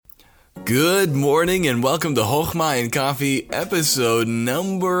Good morning and welcome to Chochmah and Coffee, episode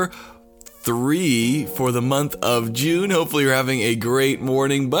number 3 for the month of June. Hopefully you're having a great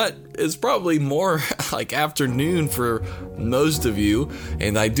morning, but it's probably more like afternoon for most of you,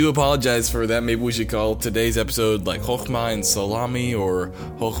 and I do apologize for that. Maybe we should call today's episode like Chochmah and Salami, or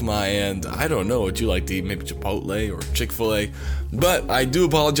Chochmah and I don't know what you like to eat, maybe Chipotle or Chick-fil-A, but I do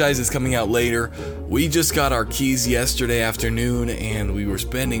apologize. It's coming out later. We just got our keys yesterday afternoon, and we were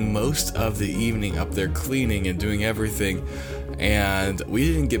spending most of the evening up there cleaning and doing everything, and we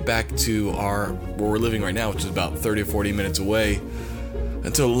didn't get back to where we're living right now, which is about 30 or 40 minutes away,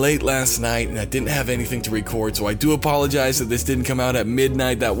 until late last night, and I didn't have anything to record, so I do apologize that this didn't come out at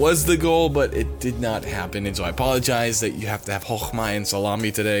midnight. That was the goal, but it did not happen, and so I apologize that you have to have Chochmah and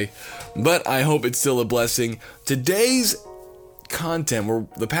Salami today, but I hope it's still a blessing. Today's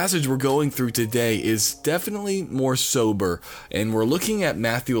content, the passage we're going through today is definitely more sober, and we're looking at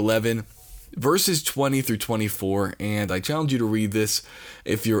Matthew 11, verses 20 through 24, and I challenge you to read this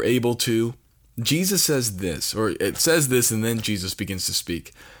if you're able to. Jesus says this, or it says this, and then Jesus begins to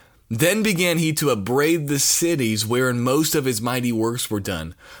speak. Then began he to upbraid the cities wherein most of his mighty works were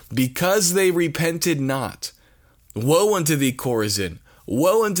done, because they repented not. Woe unto thee, Chorazin!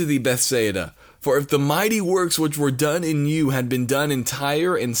 Woe unto thee, Bethsaida! For if the mighty works which were done in you had been done in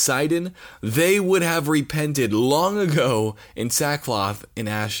Tyre and Sidon, they would have repented long ago in sackcloth and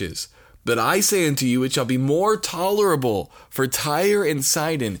ashes. But I say unto you, it shall be more tolerable for Tyre and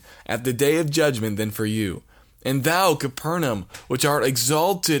Sidon at the day of judgment than for you. And thou, Capernaum, which art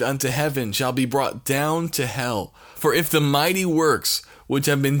exalted unto heaven, shall be brought down to hell. For if the mighty works which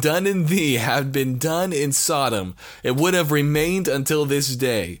have been done in thee had been done in Sodom, it would have remained until this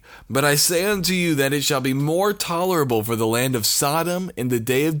day. But I say unto you that it shall be more tolerable for the land of Sodom in the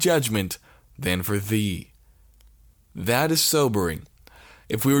day of judgment than for thee. That is sobering.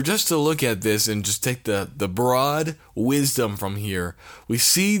 If we were just to look at this and just take the broad wisdom from here, we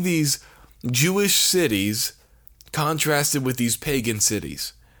see these Jewish cities contrasted with these pagan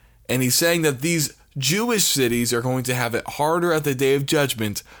cities. And he's saying that these Jewish cities are going to have it harder at the day of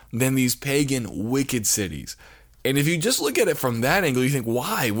judgment than these pagan wicked cities. And if you just look at it from that angle, you think,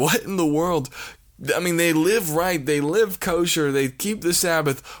 why? What in the world? I mean, they live right, they live kosher, they keep the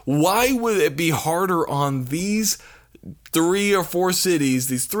Sabbath. Why would it be harder on these 3 or 4 cities,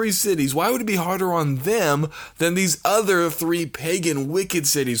 these 3 cities? Why would it be harder on them than these other 3 pagan wicked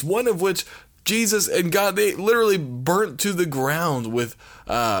cities, one of which Jesus and God, they literally burnt to the ground with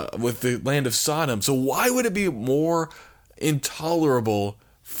the land of Sodom? So why would it be more intolerable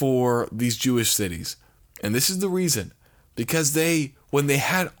for these Jewish cities? And this is the reason. Because when they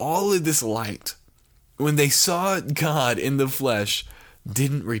had all of this light, when they saw God in the flesh,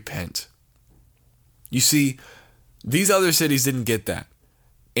 didn't repent. You see, these other cities didn't get that.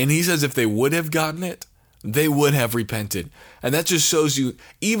 And he says if they would have gotten it, they would have repented. And that just shows you,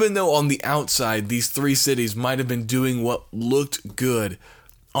 even though on the outside these 3 cities might have been doing what looked good,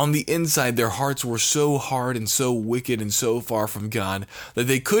 on the inside their hearts were so hard and so wicked and so far from God that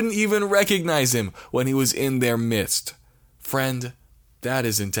they couldn't even recognize him when he was in their midst. Friend, that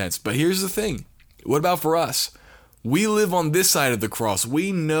is intense. But here's the thing. What about for us? We live on this side of the cross.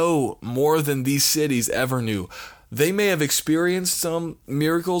 We know more than these cities ever knew. They may have experienced some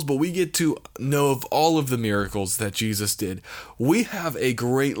miracles, but we get to know of all of the miracles that Jesus did. We have a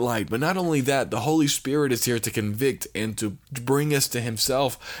great light, but not only that, the Holy Spirit is here to convict and to bring us to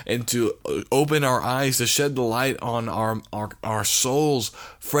himself and to open our eyes, to shed the light on our souls.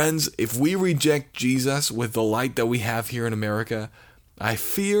 Friends, if we reject Jesus with the light that we have here in America, I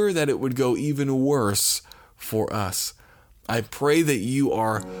fear that it would go even worse for us. I pray that you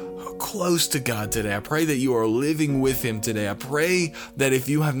are close to God today. I pray that you are living with him today. I pray that if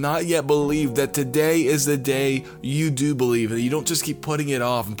you have not yet believed, that today is the day you do believe, that you don't just keep putting it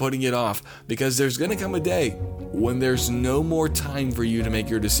off, because there's going to come a day when there's no more time for you to make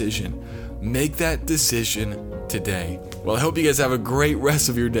your decision. Make that decision today. Well, I hope you guys have a great rest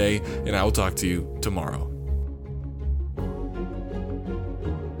of your day, and I will talk to you tomorrow.